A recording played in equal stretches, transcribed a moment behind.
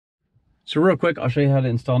So real quick, I'll show you how to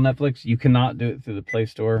install Netflix. You cannot do it through the Play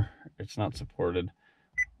Store. It's not supported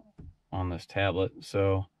on this tablet.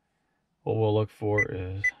 So what we'll look for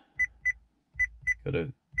is go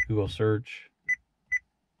to Google search,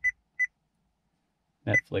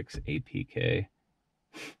 Netflix APK.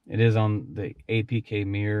 It is on the APK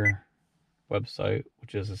Mirror website,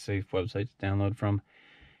 which is a safe website to download from.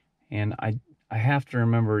 And I have to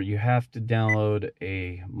remember, you have to download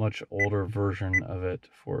a much older version of it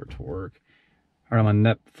for it to work. All right, I'm on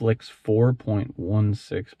Netflix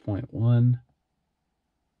 4.16.1.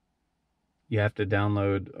 You have to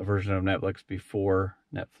download a version of Netflix before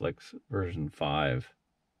Netflix version 5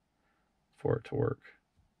 for it to work.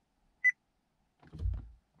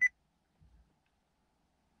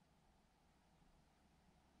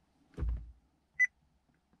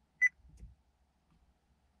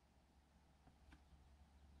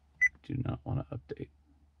 Do not want to update.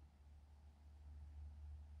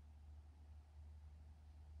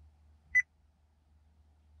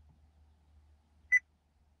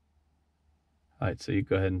 All right, so you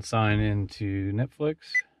go ahead and sign into Netflix.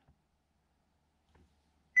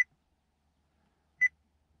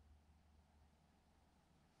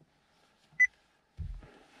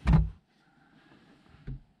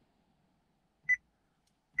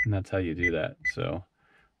 And that's how you do that. So,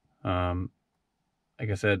 like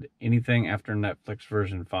I said, anything after Netflix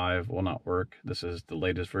version 5 will not work. This is the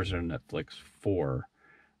latest version of Netflix 4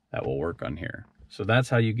 that will work on here. So that's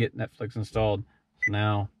how you get Netflix installed. So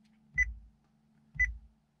now,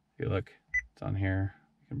 if you look, it's on here.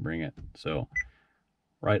 You can bring it. So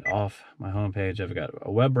right off my homepage, I've got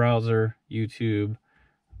a web browser, YouTube,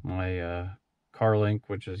 my CarLink,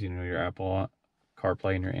 which is, your Apple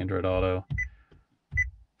CarPlay and your Android Auto.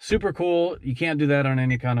 Super cool. You can't do that on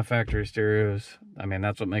any kind of factory stereos. I mean,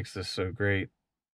 that's what makes this so great.